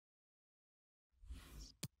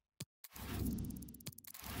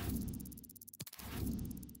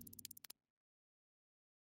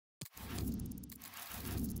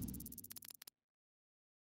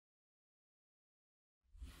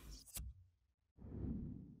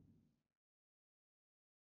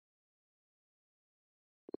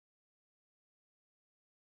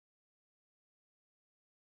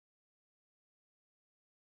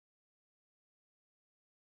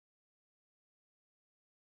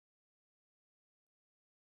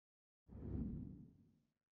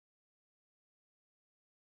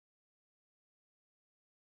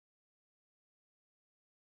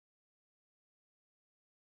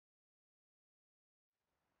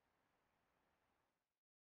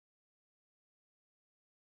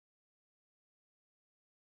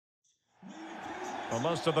Well,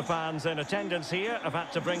 most of the fans in attendance here have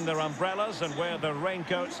had to bring their umbrellas and wear their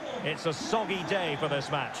raincoats. It's a soggy day for this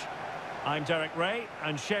match. I'm Derek Ray,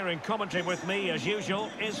 and sharing commentary with me, as usual,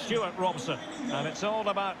 is Stuart Robson. And it's all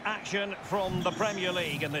about action from the Premier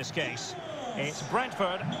League in this case. It's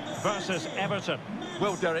Brentford versus Everton.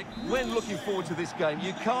 Well, Derek, when looking forward to this game,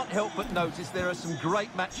 you can't help but notice there are some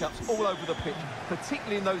great matchups all over the pitch,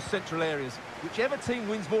 particularly in those central areas. Whichever team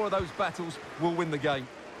wins more of those battles will win the game.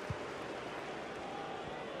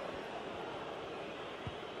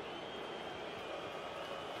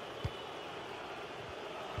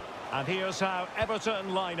 And here's how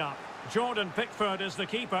Everton line up. Jordan Pickford is the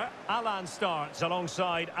keeper. Alan starts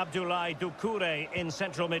alongside Abdoulaye Doucouré in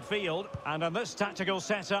central midfield. And in this tactical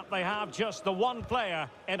setup, they have just the one player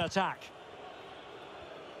in attack.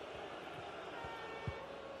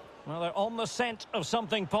 Well, they're on the scent of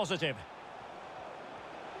something positive.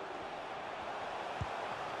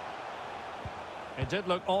 It did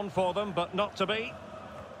look on for them, but not to be.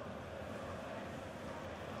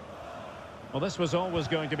 Well, this was always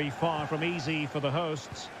going to be far from easy for the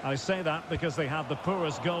hosts. I say that because they have the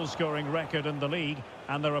poorest goal-scoring record in the league,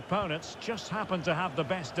 and their opponents just happen to have the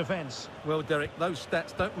best defence. Well, Derek, those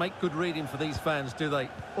stats don't make good reading for these fans, do they?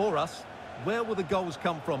 Or us. Where will the goals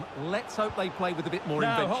come from? Let's hope they play with a bit more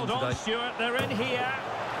invention today. Now, hold on, Stuart. They're in here.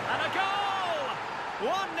 And a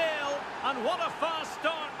goal! 1-0. And what a fast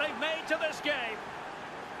start they've made to this game.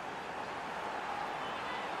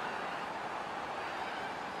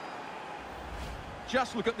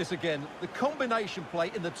 Just look at this again. The combination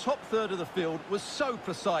play in the top third of the field was so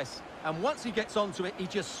precise. And once he gets onto it, he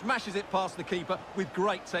just smashes it past the keeper with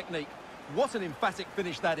great technique. What an emphatic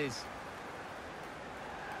finish that is.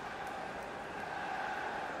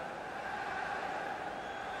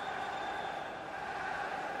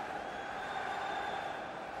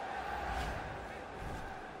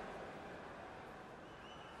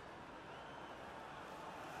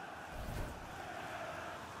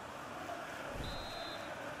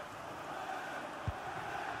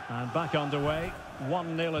 And back underway,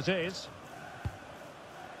 1-0 it is.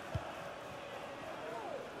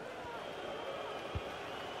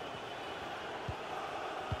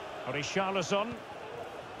 Richarlison.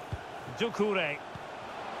 Doucouré.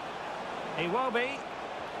 Iwobi.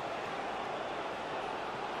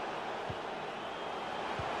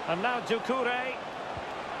 And now Doucouré.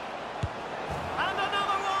 And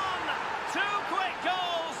another one! Two quick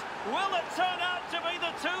goals! Will it turn out to be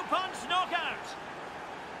the two-punch knockout?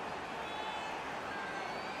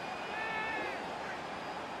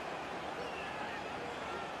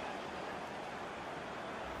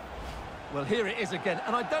 Well, here it is again,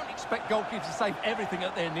 and I don't expect goalkeepers to save everything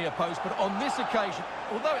at their near post, but on this occasion,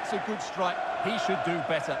 although it's a good strike, he should do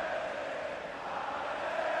better.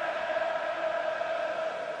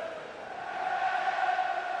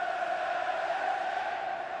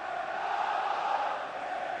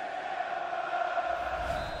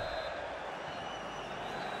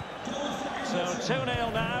 So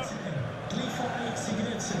 2-0 now.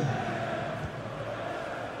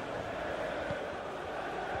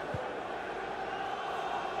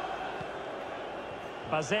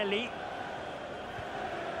 Bazelli.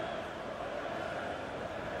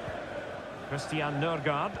 Christian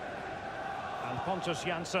Nørgaard. And Pontus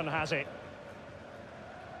Jansson has it.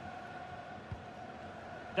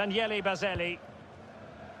 Daniele Bazelli.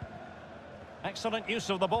 Excellent use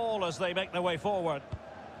of the ball as they make their way forward.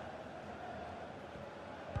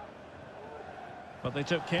 But they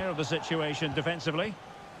took care of the situation defensively.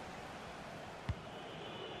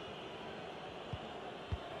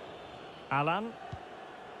 Alan.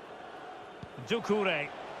 Doucouré.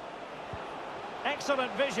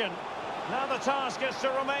 Excellent vision. Now the task is to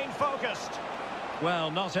remain focused.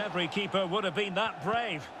 Well, not every keeper would have been that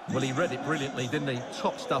brave. Well, he read it brilliantly, didn't he?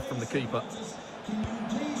 Top stuff from the keeper.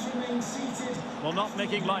 Well, not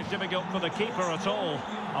making life difficult for the keeper at all.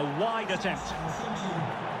 A wide attempt.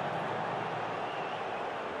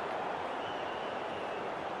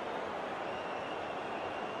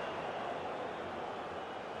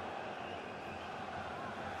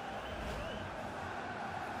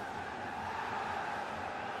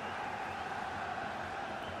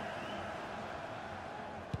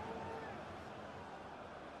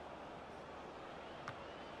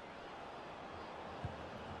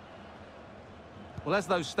 Well, as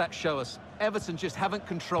those stats show us, Everton just haven't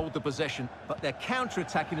controlled the possession, but their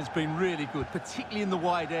counter-attacking has been really good, particularly in the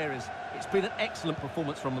wide areas. It's been an excellent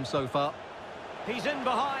performance from them so far. He's in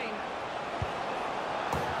behind.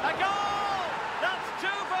 A goal! That's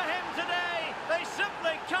two for him today. They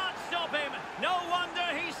simply can't stop him. No wonder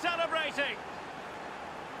he's celebrating.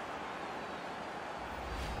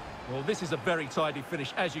 Well, this is a very tidy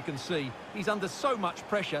finish, as you can see. He's under so much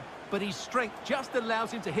pressure, but his strength just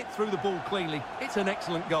allows him to hit through the ball cleanly. It's an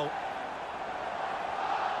excellent goal.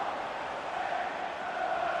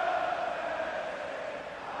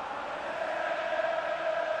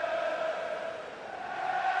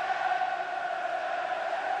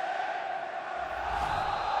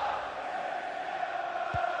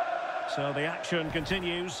 So the action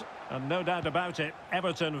continues, and no doubt about it,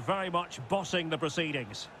 Everton very much bossing the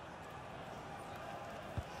proceedings.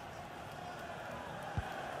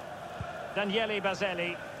 Daniele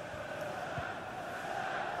Baselli.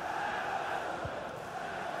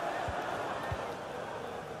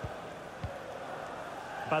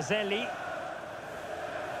 Baselli.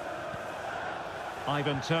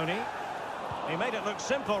 Ivan Toney. He made it look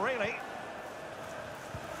simple, really.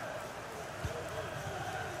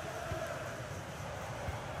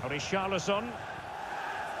 Richarlison.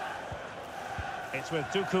 It's with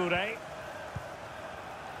Doucouré.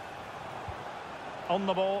 On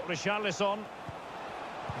the ball, Richarlison.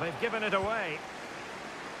 They've given it away.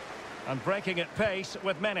 And breaking at pace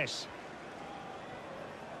with menace.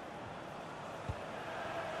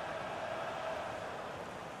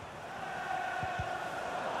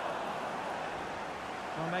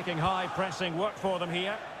 Well, making high pressing work for them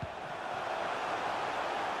here.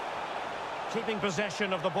 Keeping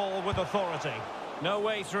possession of the ball with authority. No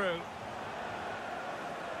way through.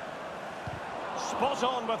 Spot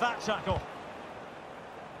on with that tackle.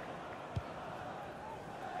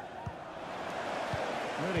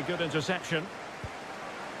 Really good interception.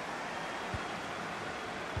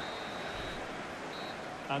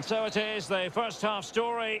 And so it is, the first half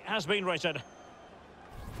story has been written.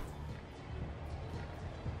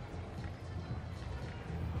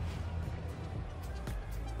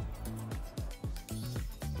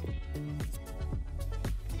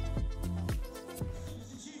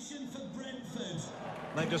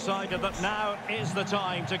 They've decided that now is the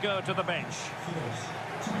time to go to the bench.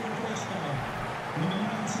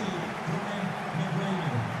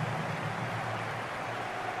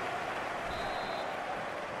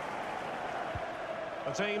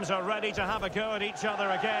 The teams are ready to have a go at each other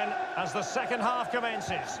again as the second half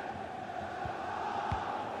commences.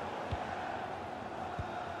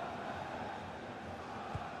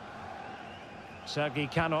 Sergi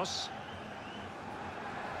Canos.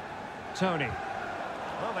 Toney.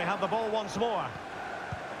 Well, they have the ball once more.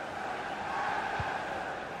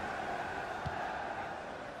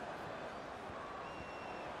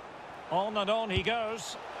 On and on he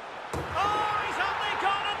goes. Oh, he's only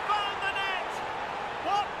gone and found the net!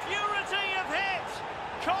 What purity of hit!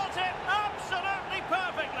 Caught it absolutely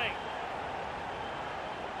perfectly!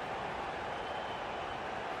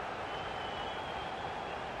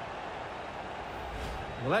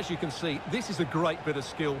 Well, as you can see, this is a great bit of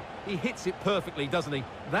skill. He hits it perfectly, doesn't he?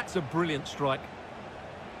 That's a brilliant strike.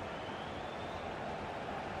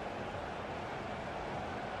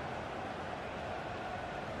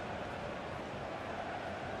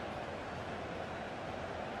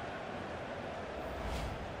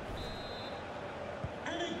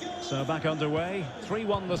 So back underway,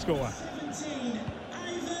 3-1 the score. 17,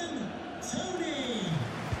 Ivan Toney.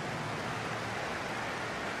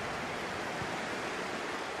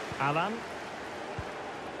 Alan.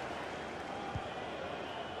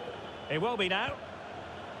 It will be now.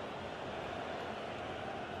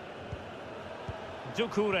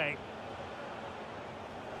 Doucouré.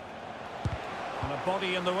 And a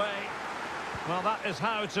body in the way. Well, that is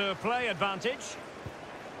how to play advantage.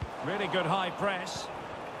 Really good high press.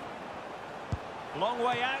 Long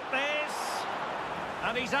way out this.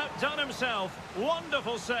 And he's outdone himself.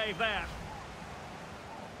 Wonderful save there.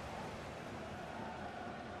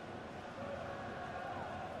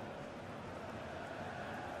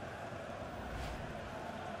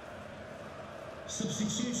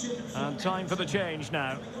 Substitution. And time for the change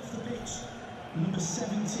now. Off the pitch, number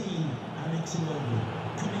 17, Alex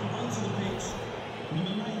Iwobi. Coming onto the pitch,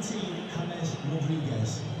 number 19, James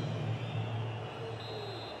Rodriguez.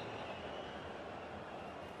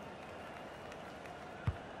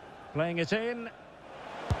 Playing it in.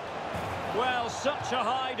 Well, such a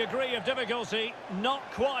high degree of difficulty, not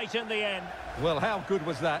quite in the end. Well, how good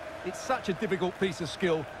was that? It's such a difficult piece of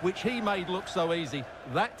skill, which he made look so easy.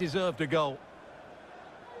 That deserved a goal.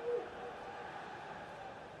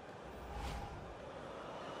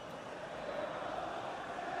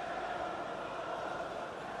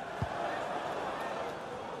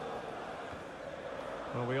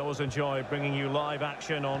 Well, we always enjoy bringing you live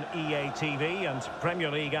action on EA TV and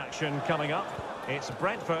Premier League action coming up. It's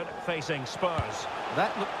Brentford facing Spurs.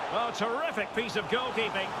 That look. Oh, terrific piece of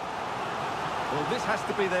goalkeeping. Well, this has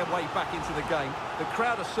to be their way back into the game. The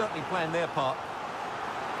crowd are certainly playing their part.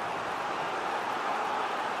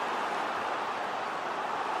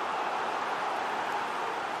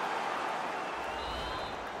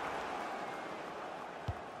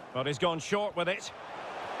 But he's gone short with it.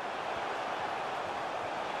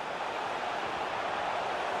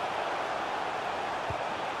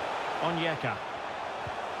 Onyeka.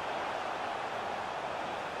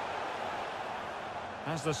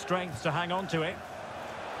 Has the strength to hang on to it.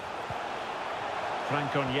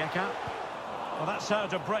 Frank Onyeka. Well, that's how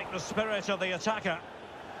to break the spirit of the attacker.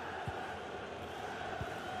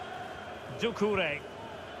 Doucouré.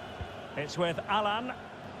 It's with Alan.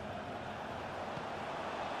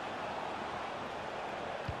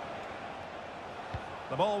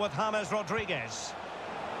 The ball with James Rodriguez.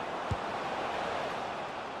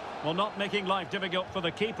 Well, not making life difficult for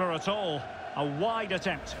the keeper at all. A wide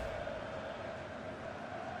attempt.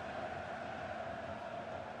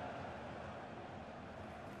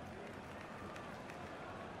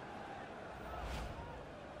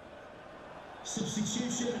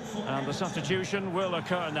 Substitution for And the substitution will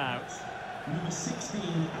occur now. Number 16,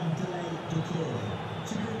 Abdoulaye Doucouré,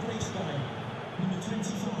 to be replaced by number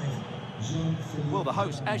 25, Jean-Philippe. Well, the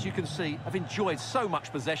hosts, as you can see, have enjoyed so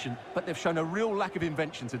much possession, but they've shown a real lack of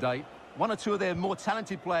invention today. One or two of their more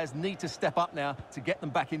talented players need to step up now to get them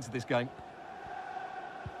back into this game.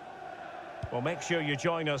 Well, make sure you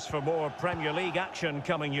join us for more Premier League action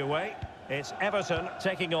coming your way. It's Everton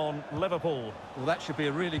taking on Liverpool. Well, that should be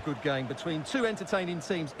a really good game between two entertaining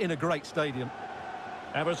teams in a great stadium.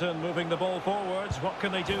 Everton moving the ball forwards. What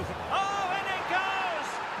can they do? Oh, and it goes!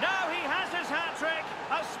 Now he has his hat-trick.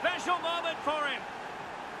 A special moment for him.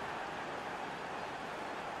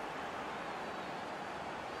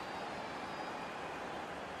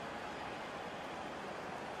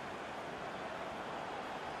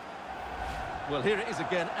 Well, here it is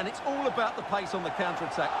again, and it's all about the pace on the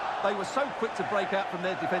counter-attack. They were so quick to break out from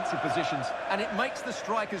their defensive positions, and it makes the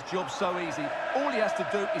striker's job so easy. All he has to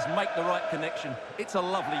do is make the right connection. It's a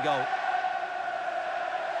lovely goal.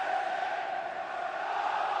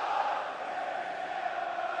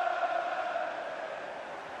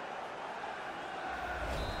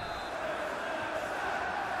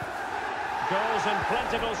 Goals in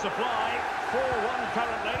plentiful supply. 4-1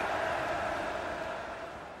 currently.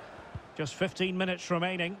 Just 15 minutes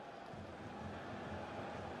remaining.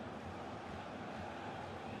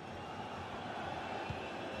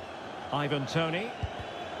 Ivan Toney,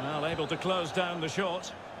 well, able to close down the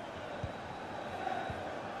shot.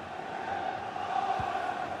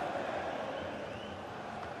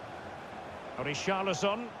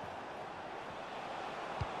 Richarlison.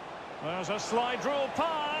 There's a slide rule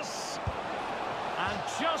pass. And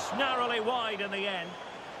just narrowly wide in the end.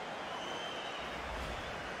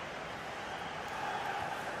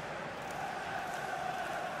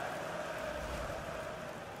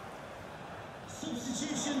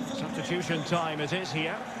 Substitution time it is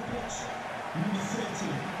here. Number 30,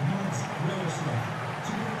 Mads Rosenberg,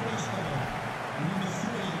 to be replaced by number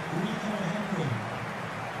 3, Rico Henry.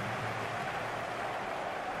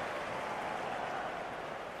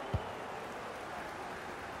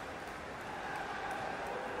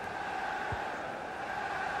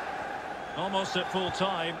 Almost at full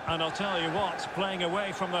time, and I'll tell you what, playing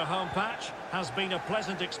away from their home patch has been a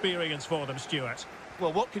pleasant experience for them, Stuart.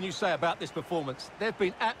 Well, what can you say about this performance? They've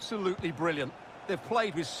been absolutely brilliant. They've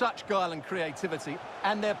played with such guile and creativity,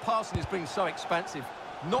 and their passing has been so expansive.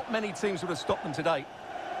 Not many teams would have stopped them today.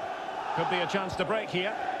 Could be a chance to break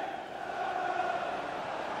here.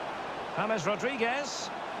 James Rodriguez.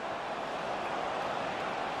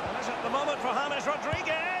 And is it the moment for James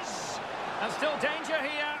Rodriguez? And still danger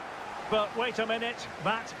here. But wait a minute,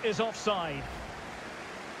 that is offside.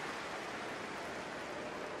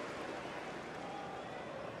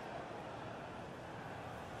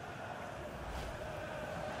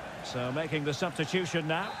 So making the substitution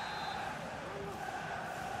now.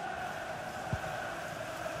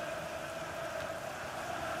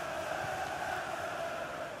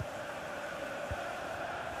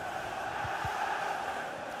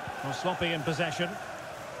 Well, sloppy in possession.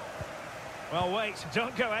 Well, wait,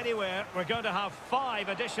 don't go anywhere. We're going to have 5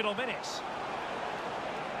 additional minutes.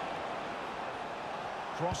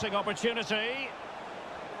 Crossing opportunity,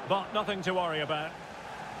 but nothing to worry about.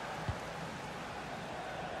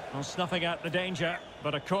 Well, snuffing out the danger,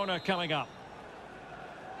 but a corner coming up.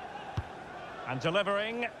 And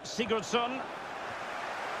delivering, Sigurdsson.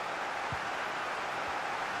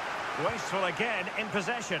 Wasteful again in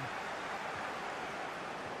possession.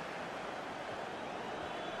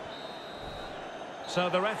 So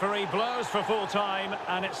the referee blows for full time,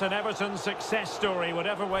 and it's an Everton success story,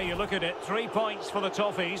 whatever way you look at it. 3 points for the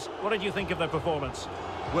Toffees. What did you think of their performance?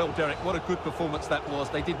 Well, Derek, what a good performance that was.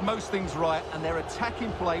 They did most things right, and their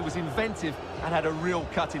attacking play was inventive and had a real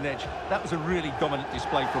cutting edge. That was a really dominant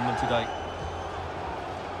display from them today.